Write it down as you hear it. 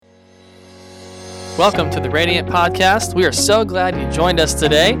Welcome to the Radiant Podcast. We are so glad you joined us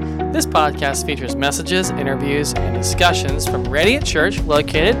today. This podcast features messages, interviews, and discussions from Radiant Church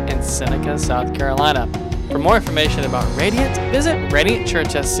located in Seneca, South Carolina. For more information about Radiant, visit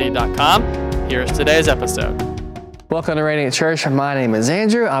radiantchurchsc.com. Here's today's episode. Welcome to Radiant Church. My name is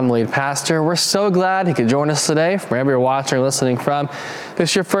Andrew. I'm the lead pastor. We're so glad you could join us today, from wherever you're watching or listening from. If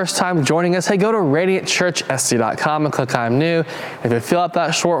it's your first time joining us, hey, go to radiantchurchsc.com and click I'm new. If you fill out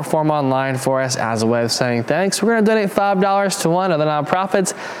that short form online for us as a way of saying thanks, we're going to donate $5 to one of the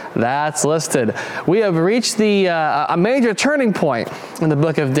nonprofits that's listed. We have reached a major turning point in the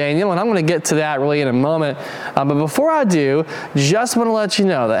book of Daniel, and I'm going to get to that really in a moment. But before I do, just want to let you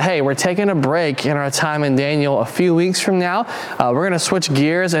know that, hey, we're taking a break in our time in Daniel a few weeks from now. We're going to switch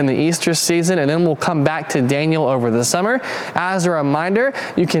gears in the Easter season, and then we'll come back to Daniel over the summer. As a reminder,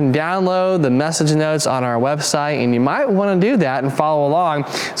 you can download the message notes on our website, and you might want to do that and follow along.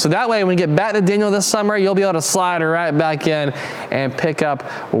 So that way, when we get back to Daniel this summer, you'll be able to slide right back in and pick up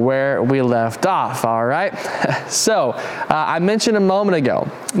where we left off, all right? So, I mentioned a moment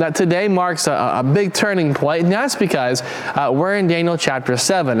ago that today marks a big turning point, and that's because we're in Daniel chapter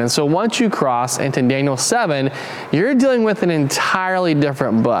 7. And so once you cross into Daniel 7, you're dealing with an entirely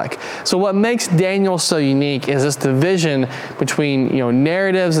different book. So what makes Daniel so unique is this division between,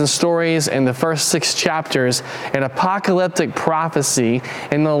 narratives and stories in the first 6 chapters and apocalyptic prophecy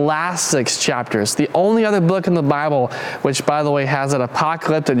in the last 6 chapters. The only other book in the Bible, which by the way has an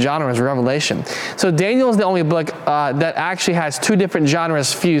apocalyptic genre, is Revelation. So Daniel is the only book that actually has 2 different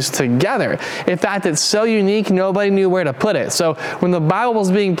genres fused together. In fact, it's so unique, nobody knew where to put it. So when the Bible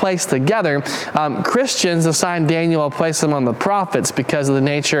was being placed together, Christians assigned Daniel a place among the prophets because of the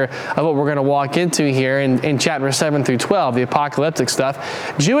nature of what we're going to walk into here in chapter 7 through 12, the apocalyptic stuff.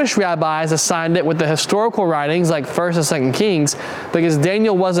 Jewish rabbis assigned it with the historical writings like 1st and 2nd Kings because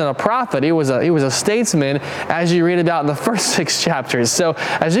Daniel wasn't a prophet. He was a statesman, as you read about in the first 6 chapters. So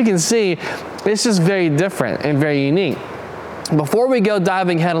as you can see, it's just very different and very unique. Before we go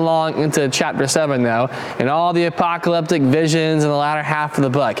diving headlong into chapter 7, though, and all the apocalyptic visions in the latter half of the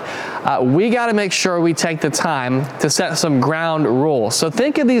book, we got to make sure we take the time to set some ground rules. So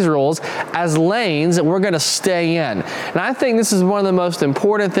think of these rules as lanes that we're going to stay in. And I think this is one of the most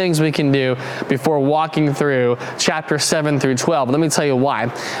important things we can do before walking through chapter 7 through 12. Let me tell you why.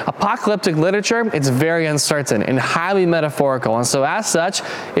 Apocalyptic literature, it's very uncertain and highly metaphorical. And so as such,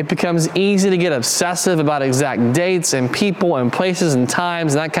 it becomes easy to get obsessive about exact dates and people and places and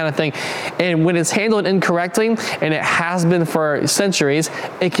times and that kind of thing. And when it's handled incorrectly, and it has been for centuries,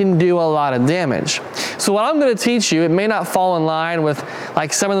 it can do a lot of damage. So what I'm going to teach you, it may not fall in line with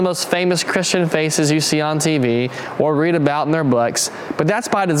like some of the most famous Christian faces you see on TV or read about in their books, but that's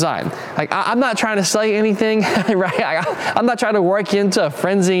by design. Like I'm not trying to sell you anything, right? I'm not trying to work you into a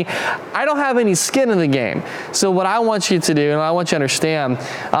frenzy. I don't have any skin in the game. So what I want you to do, and I want you to understand,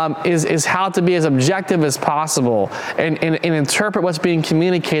 is how to be as objective as possible and interpret what's being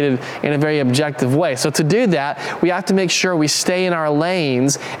communicated in a very objective way. So to do that, we have to make sure we stay in our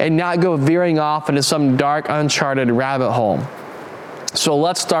lanes and not go veering off into some dark, uncharted rabbit hole. So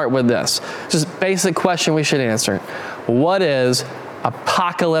let's start with this. Just basic question we should answer. What is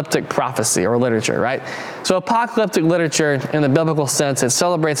apocalyptic prophecy or literature, right? So apocalyptic literature in the biblical sense, it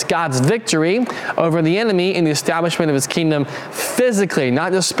celebrates God's victory over the enemy in the establishment of his kingdom physically,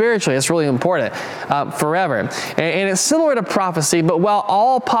 not just spiritually. It's really important, forever. And it's similar to prophecy, but while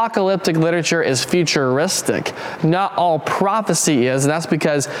all apocalyptic literature is futuristic, not all prophecy is, and that's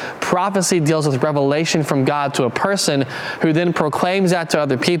because prophecy deals with revelation from God to a person who then proclaims that to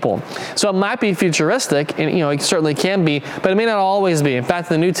other people. So it might be futuristic, and it certainly can be, but it may not always be. In fact,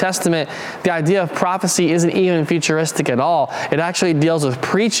 in the New Testament, the idea of prophecy isn't even futuristic at all. It actually deals with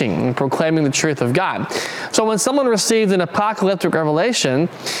preaching and proclaiming the truth of God. So when someone received an apocalyptic revelation,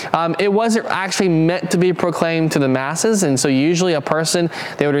 it wasn't actually meant to be proclaimed to the masses. And so usually a person,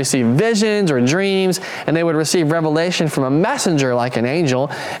 they would receive visions or dreams, and they would receive revelation from a messenger like an angel,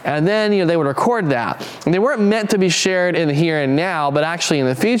 and then they would record that. And they weren't meant to be shared in the here and now, but actually in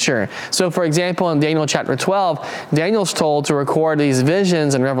the future. So for example, in Daniel chapter 12, Daniel's told to record these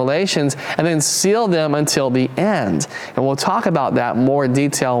visions and revelations and then seal them until the end. And we'll talk about that in more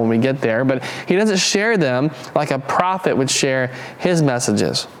detail when we get there, but he doesn't share them like a prophet would share his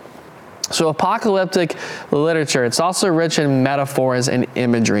messages. So apocalyptic literature, it's also rich in metaphors and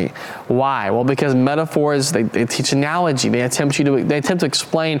imagery. Why? Well, because metaphors, they teach analogy. They attempt to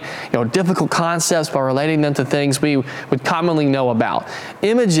explain, difficult concepts by relating them to things we would commonly know about.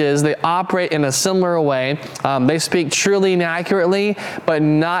 Images, they operate in a similar way. They speak truly and accurately, but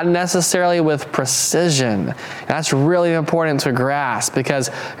not necessarily with precision. That's really important to grasp because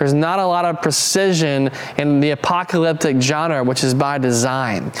there's not a lot of precision in the apocalyptic genre, which is by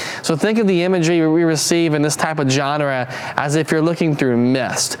design. So think of the imagery we receive in this type of genre as if you're looking through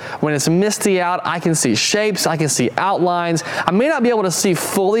mist. When it's misty out, I can see shapes, I can see outlines. I may not be able to see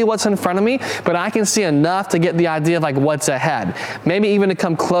fully what's in front of me, but I can see enough to get the idea of what's ahead. Maybe even to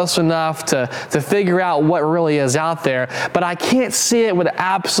come close enough to figure out what really is out there, but I can't see it with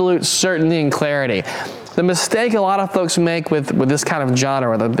absolute certainty and clarity. The mistake a lot of folks make with this kind of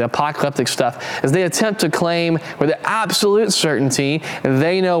genre, the apocalyptic stuff, is they attempt to claim with absolute certainty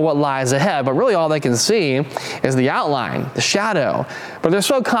they know what lies ahead, but really all they can see is the outline, the shadow. But they're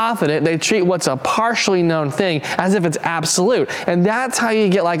so confident they treat what's a partially known thing as if it's absolute. And that's how you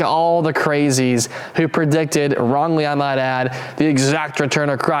get all the crazies who predicted, wrongly I might add, the exact return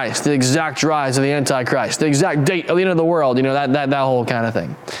of Christ, the exact rise of the Antichrist, the exact date of the end of the world, that whole kind of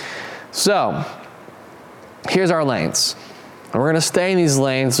thing. So, here's our lanes. And we're going to stay in these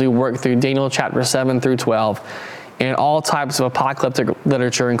lanes as we work through Daniel chapter 7 through 12 and all types of apocalyptic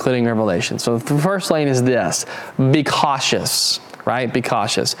literature, including Revelation. So the first lane is this: be cautious. Right? Be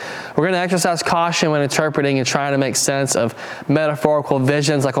cautious. We're going to exercise caution when interpreting and trying to make sense of metaphorical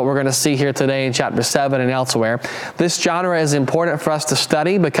visions like what we're going to see here today in chapter 7 and elsewhere. This genre is important for us to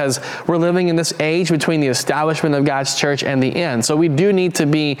study because we're living in this age between the establishment of God's church and the end. So we do need to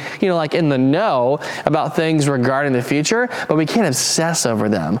be, in the know about things regarding the future, but we can't obsess over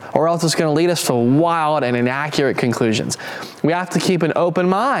them or else it's going to lead us to wild and inaccurate conclusions. We have to keep an open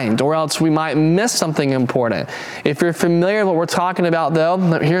mind or else we might miss something important. If you're familiar with what we're talking about, though,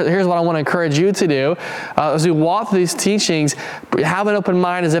 here's what I want to encourage you to do. As we walk through these teachings, have an open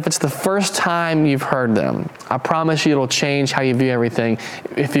mind as if it's the first time you've heard them. I promise you it'll change how you view everything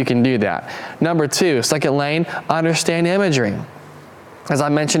if you can do that. Number 2, second lane, understand imagery. As I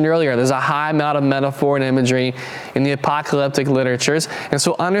mentioned earlier, there's a high amount of metaphor and imagery in the apocalyptic literatures. And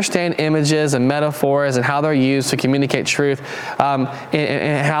so understand images and metaphors and how they're used to communicate truth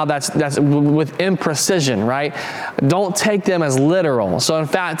and how that's with imprecision, right? Don't take them as literal. So in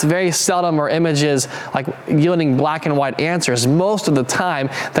fact, very seldom are images yielding black and white answers. Most of the time,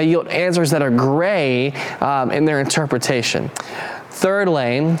 they yield answers that are gray in their interpretation. Third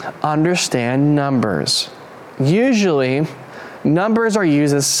lane, understand numbers. Usually, numbers are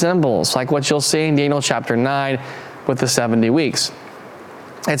used as symbols, like what you'll see in Daniel chapter 9 with the 70 weeks.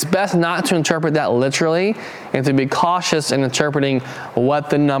 It's best not to interpret that literally and to be cautious in interpreting what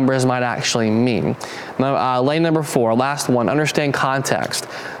the numbers might actually mean. Lane number 4, last one, understand context.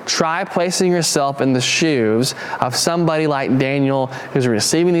 Try placing yourself in the shoes of somebody like Daniel who's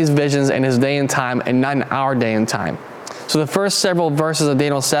receiving these visions in his day and time and not in our day and time. So the first several verses of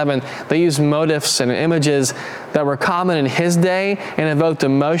Daniel 7, they use motifs and images that were common in his day and evoked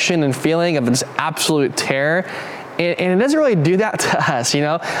emotion and feeling of this absolute terror. And it doesn't really do that to us,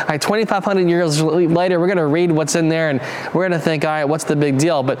 2,500 years later, we're going to read what's in there and we're going to think, all right, what's the big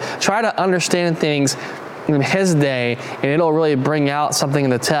deal? But try to understand things in his day, and it'll really bring out something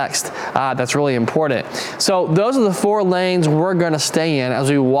in the text that's really important. So those are the 4 lanes we're going to stay in as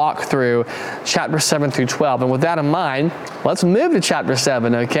we walk through chapter 7 through 12. And with that in mind, let's move to chapter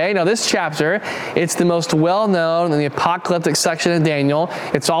 7, okay? Now this chapter, it's the most well-known in the apocalyptic section of Daniel.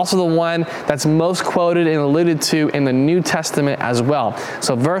 It's also the one that's most quoted and alluded to in the New Testament as well.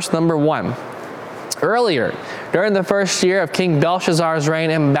 So verse number 1. Earlier, during the first year of King Belshazzar's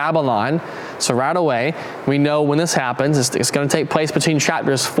reign in Babylon, so right away, we know when this happens. It's going to take place between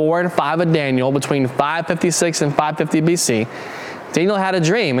chapters 4 and 5 of Daniel, between 556 and 550 BC. Daniel had a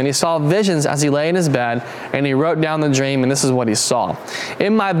dream, and he saw visions as he lay in his bed, and he wrote down the dream, and this is what he saw.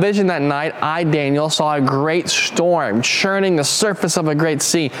 In my vision that night, I, Daniel, saw a great storm churning the surface of a great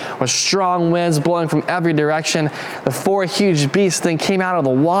sea, with strong winds blowing from every direction. The 4 huge beasts then came out of the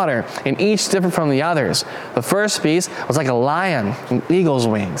water, and each different from the others. The first beast was like a lion with eagle's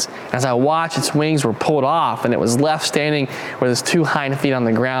wings. As I watched, its wings were pulled off, and it was left standing with its 2 hind feet on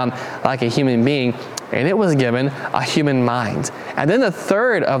the ground like a human being. And it was given a human mind. And then the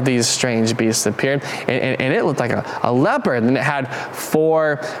third of these strange beasts appeared, and and it looked like a leopard, and it had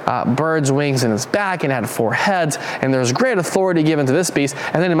 4 birds' wings in its back, and it had 4 heads, and there was great authority given to this beast.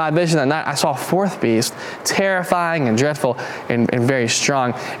 And then in my vision that night, I saw a 4th beast, terrifying and dreadful and very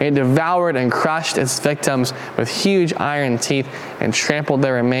strong. It devoured and crushed its victims with huge iron teeth and trampled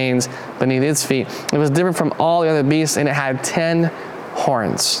their remains beneath its feet. It was different from all the other beasts, and it had 10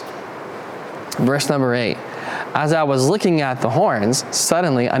 horns. Verse number 8. As I was looking at the horns,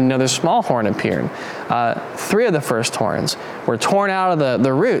 suddenly another small horn appeared. 3 of the first horns were torn out of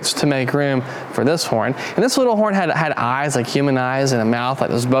the roots to make room for this horn. And this little horn had eyes like human eyes and a mouth like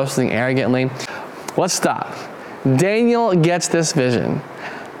it was boasting arrogantly. Let's stop. Daniel gets this vision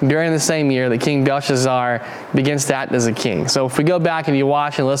during the same year that King Belshazzar begins to act as a king. So if we go back and you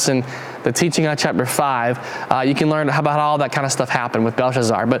watch and listen the teaching on chapter 5, you can learn about how all that kind of stuff happened with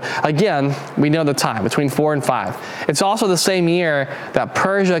Belshazzar. But again, we know the time, between 4 and 5. It's also the same year that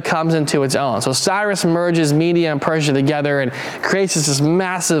Persia comes into its own. So Cyrus merges Media and Persia together and creates this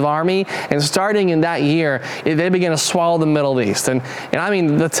massive army. And starting in that year, they begin to swallow the Middle East. And I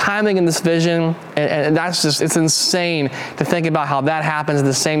mean, the timing in this vision, and that's just, it's insane to think about how that happens at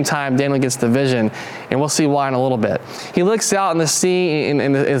the same time Daniel gets the vision. And we'll see why in a little bit. He looks out in the sea,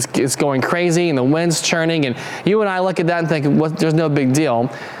 and it's going crazy, and the wind's churning, and you and I look at that and think, well, there's no big deal.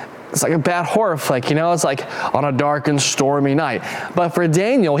 It's like a bad horror flick, you know? It's like on a dark and stormy night. But for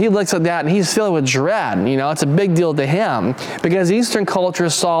Daniel, he looks at that and he's filled with dread. You know, it's a big deal to him because Eastern culture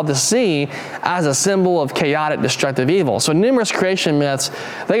saw the sea as a symbol of chaotic, destructive evil. So numerous creation myths,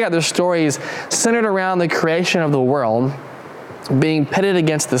 they got their stories centered around the creation of the world being pitted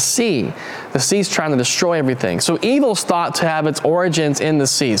against the sea. The sea's trying to destroy everything. So evil's thought to have its origins in the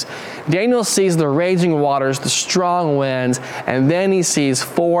seas. Daniel sees the raging waters, the strong winds, and then he sees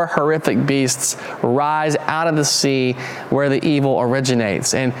 4 horrific beasts rise out of the sea where the evil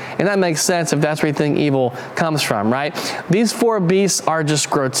originates. And that makes sense if that's where you think evil comes from, right? These 4 beasts are just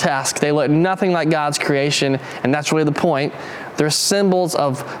grotesque. They look nothing like God's creation, and that's really the point. They're symbols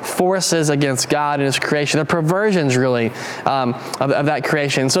of forces against God and His creation. They're perversions, really, of that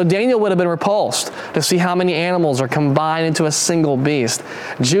creation. So Daniel would have been repulsed to see how many animals are combined into a single beast.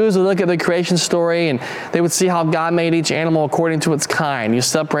 Jews would look at the creation story and they would see how God made each animal according to its kind. You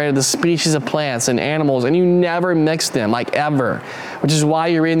separated the species of plants and animals, and you never mixed them, like ever. Which is why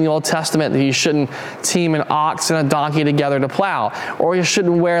you read in the Old Testament that you shouldn't team an ox and a donkey together to plow, or you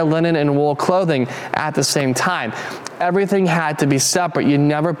shouldn't wear linen and wool clothing at the same time. Everything had to be separate. You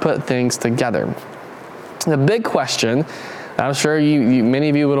never put things together. The big question, I'm sure many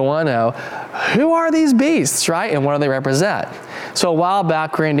of you would want to know, who are these beasts, right? And what do they represent? So a while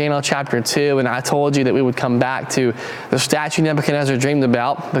back, we're in Daniel chapter 2, and I told you that we would come back to the statue Nebuchadnezzar dreamed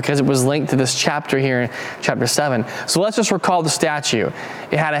about because it was linked to this chapter here in chapter 7. So let's just recall the statue.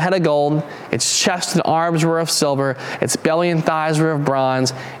 It had a head of gold, its chest and arms were of silver, its belly and thighs were of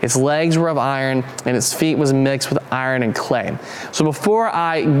bronze, its legs were of iron, and its feet was mixed with iron and clay. So before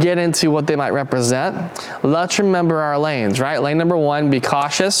I get into what they might represent, let's remember our lanes, right? Lane number 1, be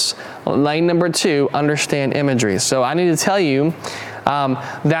cautious. Lane number 2, understand imagery. So I need to tell you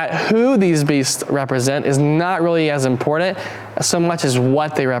that who these beasts represent is not really as important so much as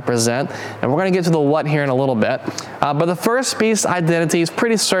what they represent. And we're going to get to the what here in a little bit. But the first beast's identity is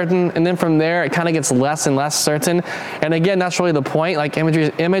pretty certain, and then from there it kind of gets less and less certain. And again, that's really the point. Like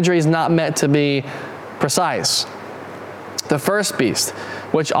imagery is not meant to be precise. The first beast,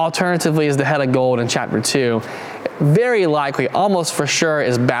 which alternatively is the head of gold in chapter 2, very likely, almost for sure,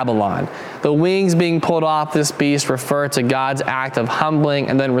 is Babylon. The wings being pulled off this beast refer to God's act of humbling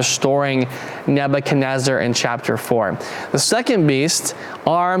and then restoring Nebuchadnezzar in chapter 4. The second beast,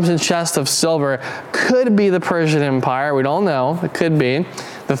 arms and chest of silver, could be the Persian Empire. We don't know. It could be.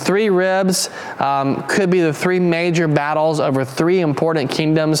 The 3 ribs could be the 3 major battles over 3 important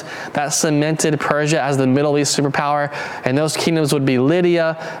kingdoms that cemented Persia as the Middle East superpower. And those kingdoms would be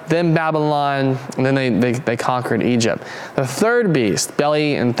Lydia, then Babylon, and then they conquered Egypt. The third beast,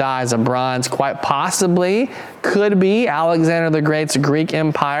 belly and thighs of bronze, quite possibly could be Alexander the Great's Greek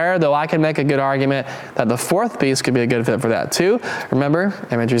Empire, though I can make a good argument that the fourth beast could be a good fit for that too. Remember,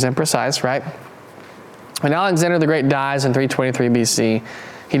 imagery is imprecise, right? When Alexander the Great dies in 323 BC,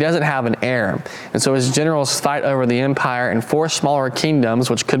 he doesn't have an heir. And so his generals fight over the empire, and 4 smaller kingdoms,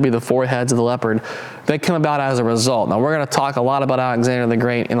 which could be the 4 heads of the leopard, they come about as a result. Now, we're going to talk a lot about Alexander the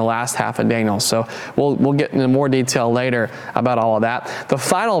Great in the last half of Daniel, so we'll get into more detail later about all of that. The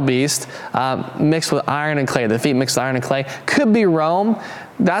final beast, mixed with iron and clay, the feet mixed with iron and clay, could be Rome.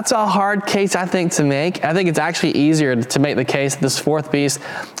 That's a hard case, I think, to make. I think it's actually easier to make the case that this fourth beast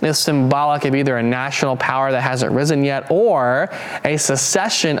is symbolic of either a national power that hasn't risen yet or a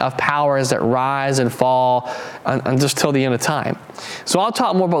succession of powers that rise and fall just till the end of time. So I'll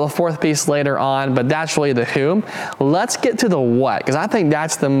talk more about the fourth beast later on, but that's really the who. Let's get to the what, because I think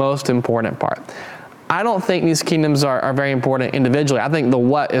that's the most important part. I don't think these kingdoms are very important individually. I think the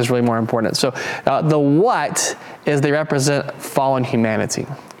what is really more important. So the what is they represent fallen humanity,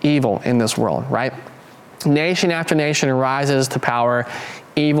 evil in this world, right? Nation after nation rises to power.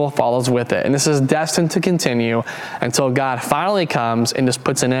 Evil follows with it. And this is destined to continue until God finally comes and just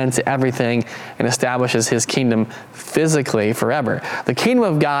puts an end to everything and establishes his kingdom physically forever. The kingdom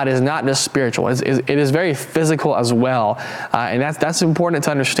of God is not just spiritual. It is very physical as well. And that's important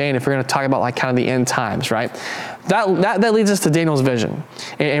to understand if we're going to talk about like kind of the end times, right? That leads us to Daniel's vision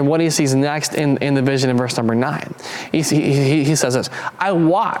and what he sees next in the vision in verse number 9. He says this, I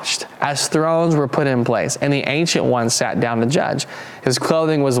watched as thrones were put in place, and the Ancient One sat down to judge. His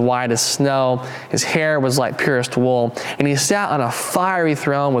clothing was white as snow, his hair was like purest wool, and he sat on a fiery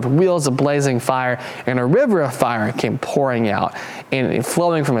throne with wheels of blazing fire, and a river of fire came pouring out and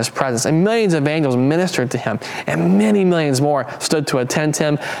flowing from his presence. And millions of angels ministered to him, and many millions more stood to attend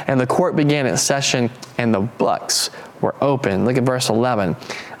him, and the court began its session, and the books were open. Look at verse 11.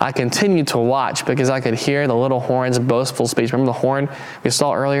 I continued to watch because I could hear the little horn's boastful speech. Remember the horn we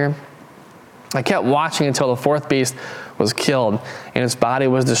saw earlier? I kept watching until the fourth beast was killed and its body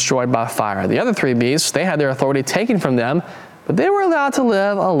was destroyed by fire. The other three beasts, they had their authority taken from them, but they were allowed to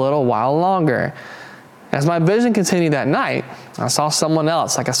live a little while longer. As my vision continued that night, I saw someone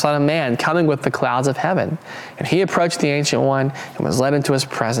else, like a son of man, coming with the clouds of heaven. And he approached the Ancient One and was led into his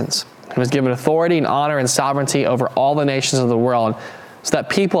presence. He was given authority and honor and sovereignty over all the nations of the world, so that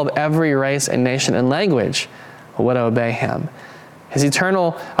people of every race and nation and language would obey him. His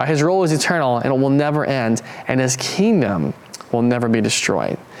rule is eternal, and it will never end, and his kingdom will never be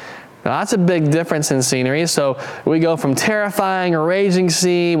destroyed. Now, that's a big difference in scenery. So we go from terrifying, a raging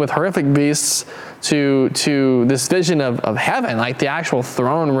sea with horrific beasts to this vision of heaven, like the actual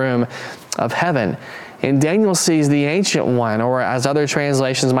throne room of heaven. And Daniel sees the Ancient One, or as other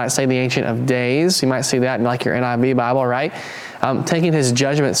translations might say, the Ancient of Days. You might see that in like your NIV Bible, right? Taking his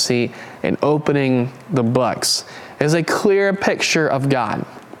judgment seat and opening the books. It is a clear picture of God.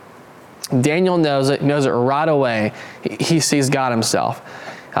 Daniel knows it right away. He sees God himself.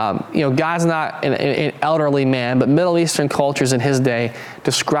 God's not an elderly man, but Middle Eastern cultures in his day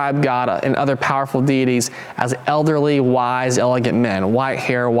described God and other powerful deities as elderly, wise, elegant men. White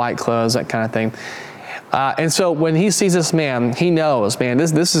hair, white clothes, that kind of thing. And so when he sees this man, he knows, man,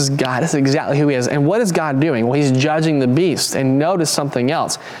 this is God. This is exactly who he is. And what is God doing? Well, he's judging the beast. And notice something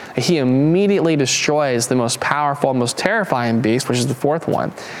else. He immediately destroys the most powerful, most terrifying beast, which is the fourth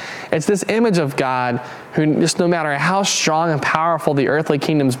one. It's this image of God who, just no matter how strong and powerful the earthly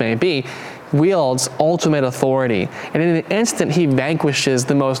kingdoms may be, wields ultimate authority. And in an instant, he vanquishes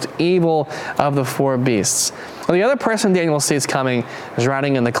the most evil of the four beasts. Well, the other person Daniel sees coming is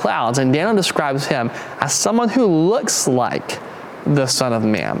riding in the clouds, and Daniel describes him as someone who looks like the Son of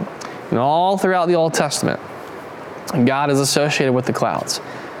Man. And all throughout the Old Testament, God is associated with the clouds.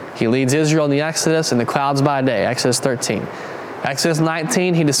 He leads Israel in the Exodus in the clouds by day, Exodus 13. Exodus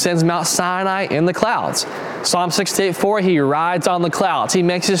 19, he descends Mount Sinai in the clouds. Psalm 68:4, he rides on the clouds. He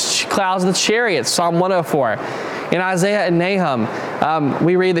makes his clouds the chariots, Psalm 104. In Isaiah and Nahum,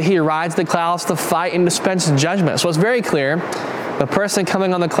 we read that he rides the clouds to fight and dispense judgment. So it's very clear the person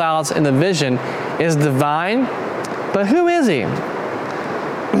coming on the clouds in the vision is divine, but who is he?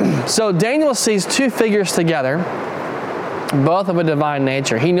 So Daniel sees two figures together, both of a divine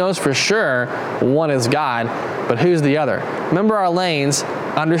nature. He knows for sure one is God, but who's the other? Remember our lanes,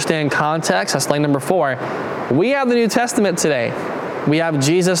 understand context. That's lane number 4. We have the New Testament today. We have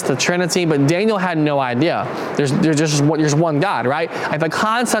Jesus, the Trinity, but Daniel had no idea. There's one God, right? Like the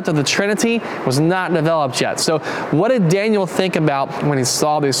concept of the Trinity was not developed yet. So what did Daniel think about when he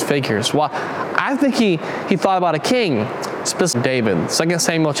saw these figures? Well, I think he thought about a king, specifically David. 2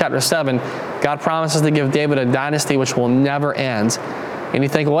 Samuel chapter 7, God promises to give David a dynasty which will never end. And you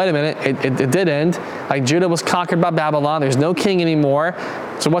think, well, wait a minute, it did end. Like Judah was conquered by Babylon. There's no king anymore.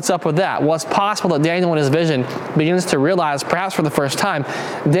 So what's up with that? Well, it's possible that Daniel in his vision begins to realize, perhaps for the first time,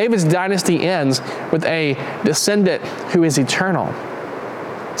 David's dynasty ends with a descendant who is eternal.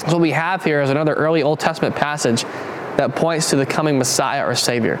 So what we have here is another early Old Testament passage that points to the coming Messiah or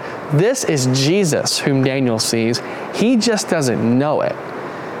Savior. This is Jesus whom Daniel sees. He just doesn't know it.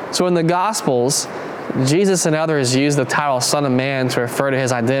 So in the Gospels, Jesus and others use the title Son of Man to refer to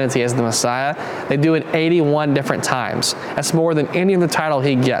his identity as the Messiah. They do it 81 different times. That's more than any of the title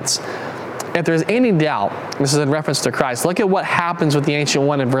he gets. If there's any doubt, this is in reference to Christ, look at what happens with the Ancient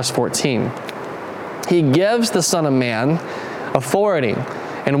One in verse 14. He gives the Son of Man authority,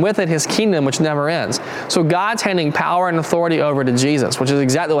 and with it his kingdom which never ends. So God's handing power and authority over to Jesus, which is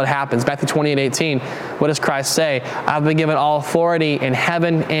exactly what happens. Matthew 28:18, what does Christ say? I've been given all authority in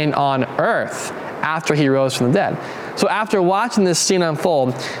heaven and on earth, after he rose from the dead. So after watching this scene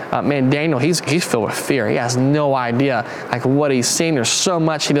unfold, Daniel, he's filled with fear. He has no idea what he's seeing. There's so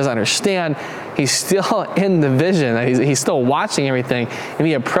much he doesn't understand. He's still in the vision. He's still watching everything. And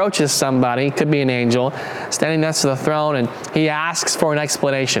he approaches somebody, could be an angel, standing next to the throne, and he asks for an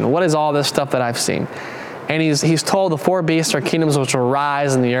explanation. What is all this stuff that I've seen? And he's told the four beasts are kingdoms which will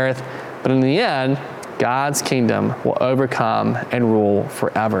rise in the earth, but in the end, God's kingdom will overcome and rule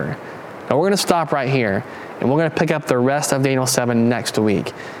forever. Now we're going to stop right here, and we're going to pick up the rest of Daniel 7 next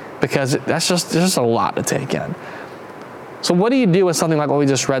week, because there's just a lot to take in. So what do you do with something like what we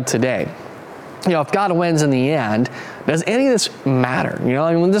just read today? If God wins in the end, does any of this matter?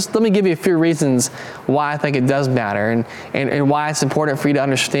 Just let me give you a few reasons why I think it does matter, and why it's important for you to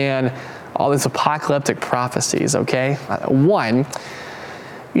understand all these apocalyptic prophecies, okay? One,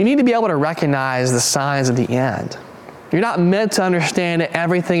 you need to be able to recognize the signs of the end. You're not meant to understand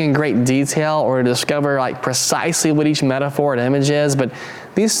everything in great detail or to discover precisely what each metaphor and image is, but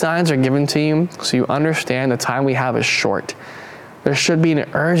these signs are given to you so you understand the time we have is short. There should be an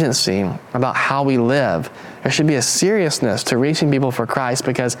urgency about how we live. There should be a seriousness to reaching people for Christ,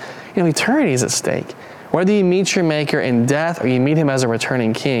 because eternity is at stake. Whether you meet your Maker in death or you meet him as a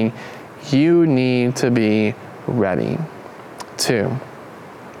returning king, you need to be ready. 2,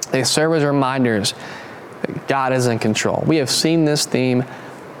 they serve as reminders that God is in control. We have seen this theme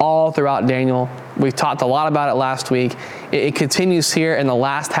all throughout Daniel. We've talked a lot about it last week. It continues here in the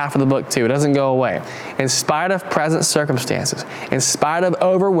last half of the book too. It doesn't go away. In spite of present circumstances, in spite of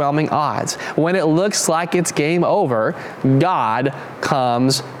overwhelming odds, when it looks like it's game over, God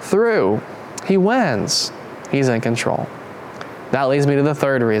comes through. He wins. He's in control. That leads me to the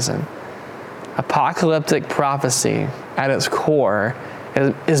third reason. Apocalyptic prophecy at its core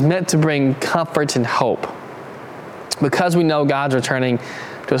is meant to bring comfort and hope. Because we know God's returning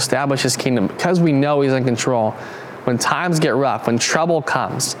to establish his kingdom, because we know he's in control, when times get rough, when trouble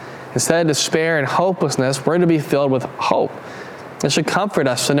comes, instead of despair and hopelessness, we're to be filled with hope. It should comfort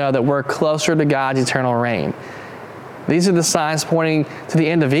us to know that we're closer to God's eternal reign. These are the signs pointing to the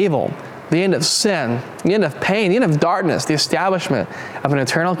end of evil, the end of sin, the end of pain, the end of darkness, the establishment of an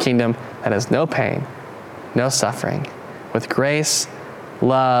eternal kingdom that has no pain, no suffering, with grace,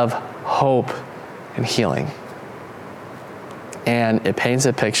 love, hope, and healing. And it paints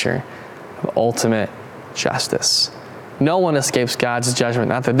a picture of ultimate justice. No one escapes God's judgment,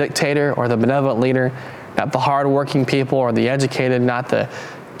 not the dictator or the benevolent leader, not the hardworking people or the educated, not the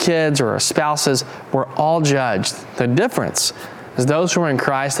kids or our spouses. We're all judged. The difference is those who are in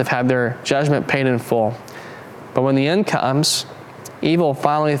Christ have had their judgment paid in full. But when the end comes, evil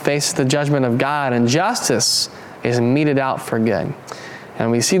finally faces the judgment of God, and justice is meted out for good.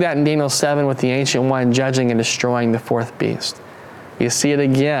 And we see that in Daniel 7 with the Ancient One judging and destroying the fourth beast. You see it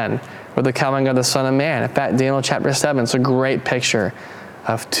again with the coming of the Son of Man. In fact, Daniel chapter 7 is a great picture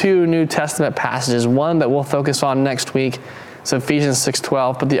of 2 New Testament passages. One that we'll focus on next week is Ephesians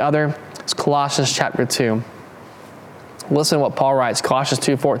 6:12, but the other is Colossians chapter 2. Listen to what Paul writes, Colossians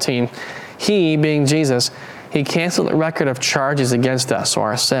 2:14. He, being Jesus, he canceled the record of charges against us, or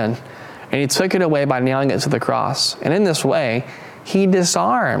our sin, and he took it away by nailing it to the cross. And in this way, he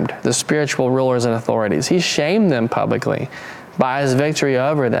disarmed the spiritual rulers and authorities. He shamed them publicly by his victory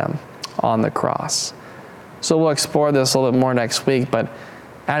over them on the cross. So we'll explore this a little bit more next week, but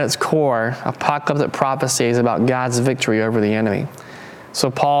at its core, apocalyptic prophecy is about God's victory over the enemy. So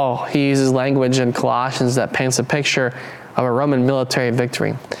Paul, he uses language in Colossians that paints a picture of a Roman military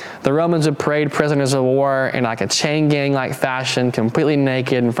victory. The Romans would parade prisoners of war in a chain gang-like fashion, completely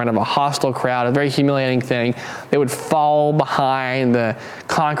naked in front of a hostile crowd, a very humiliating thing. They would fall behind the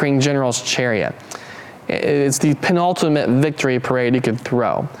conquering general's chariot. It's the penultimate victory parade you could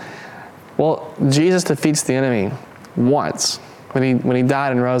throw. Well, Jesus defeats the enemy once when he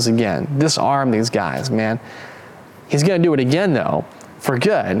died and rose again. Disarmed these guys, man. He's going to do it again, though, for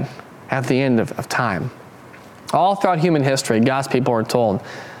good at the end of time. All throughout human history, God's people are told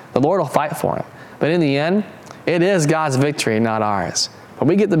the Lord will fight for them. But in the end, it is God's victory, not ours. But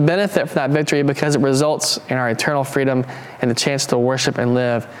we get the benefit from that victory because it results in our eternal freedom and the chance to worship and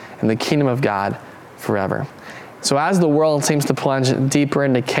live in the kingdom of God forever. So as the world seems to plunge deeper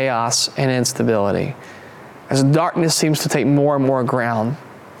into chaos and instability, as darkness seems to take more and more ground,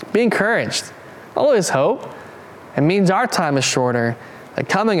 be encouraged. Always hope. It means our time is shorter, the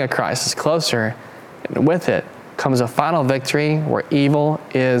coming of Christ is closer, and with it comes a final victory where evil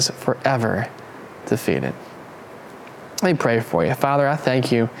is forever defeated. Let me pray for you. Father, I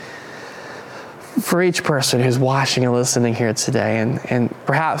thank you for each person who's watching and listening here today. And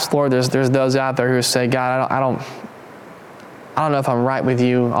perhaps, Lord, there's those out there who say, God, I don't know if I'm right with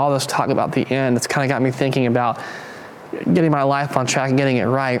you. All this talk about the end, it's kind of got me thinking about getting my life on track and getting it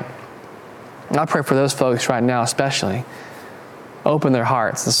right. And I pray for those folks right now especially. Open their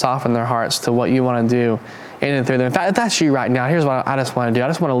hearts and soften their hearts to what you want to do in and through them. In fact, if that's you right now, here's what I just want to do. I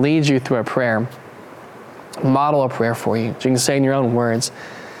just want to lead you through a prayer, model a prayer for you, so you can say in your own words,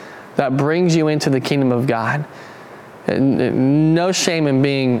 that brings you into the kingdom of God. No shame in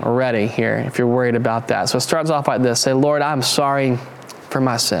being ready here if you're worried about that. So it starts off like this. Say, Lord, I'm sorry for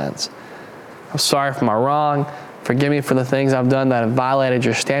my sins. I'm sorry for my wrong. Forgive me for the things I've done that have violated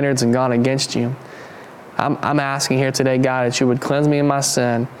your standards and gone against you. I'm asking here today, God, that you would cleanse me of my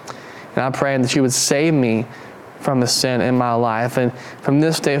sin. And I'm praying that you would save me from the sin in my life. And from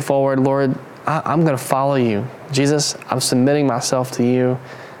this day forward, Lord, I'm going to follow you. Jesus, I'm submitting myself to you.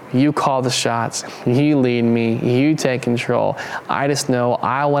 You call the shots. You lead me. You take control. I just know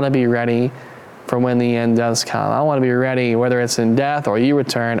I want to be ready for when the end does come. I want to be ready, whether it's in death or you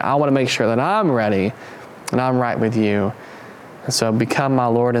return. I want to make sure that I'm ready and I'm right with you. And so become my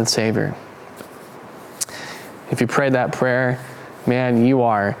Lord and Savior. If you prayed that prayer, man,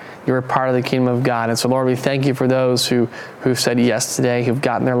 you're a part of the kingdom of God. And so, Lord, we thank you for those who've said yes today, who've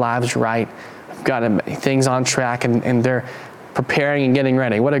gotten their lives right, who've gotten things on track, and they're preparing and getting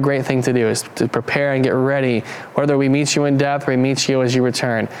ready. What a great thing to do is to prepare and get ready. Whether we meet you in death or we meet you as you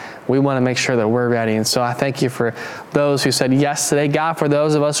return, we want to make sure that we're ready. And so I thank you for those who said yes today. God, for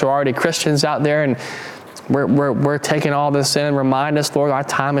those of us who are already Christians out there and we're taking all this in, remind us, Lord, our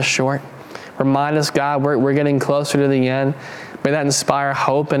time is short. Remind us, God, we're getting closer to the end. May that inspire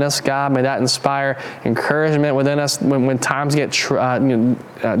hope in us, God. May that inspire encouragement within us when times get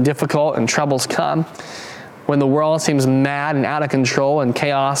difficult and troubles come. When the world seems mad and out of control and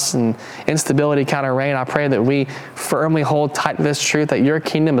chaos and instability kind of reign, I pray that we firmly hold tight to this truth that your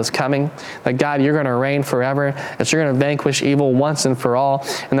kingdom is coming, that God, you're going to reign forever, that you're going to vanquish evil once and for all,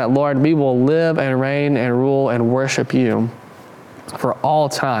 and that, Lord, we will live and reign and rule and worship you for all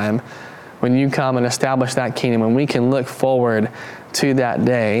time when you come and establish that kingdom, and we can look forward to that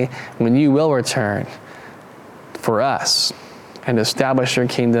day when you will return for us and establish your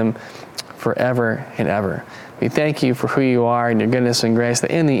kingdom forever and ever. We thank you for who you are and your goodness and grace,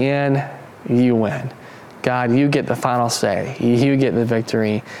 that in the end, you win. God, you get the final say. You get the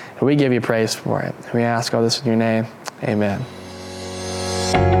victory. And we give you praise for it. We ask all this in your name. Amen.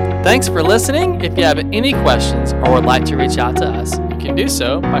 Thanks for listening. If you have any questions or would like to reach out to us, you can do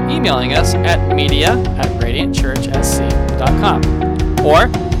so by emailing us at media@radiantchurchsc.com or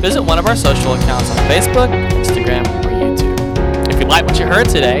visit one of our social accounts on Facebook, Instagram, or YouTube. If you like what you heard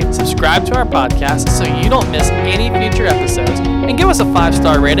today, subscribe to our podcast so you don't miss any future episodes, and give us a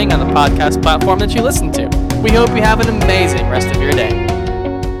 5-star rating on the podcast platform that you listen to. We hope you have an amazing rest of your day.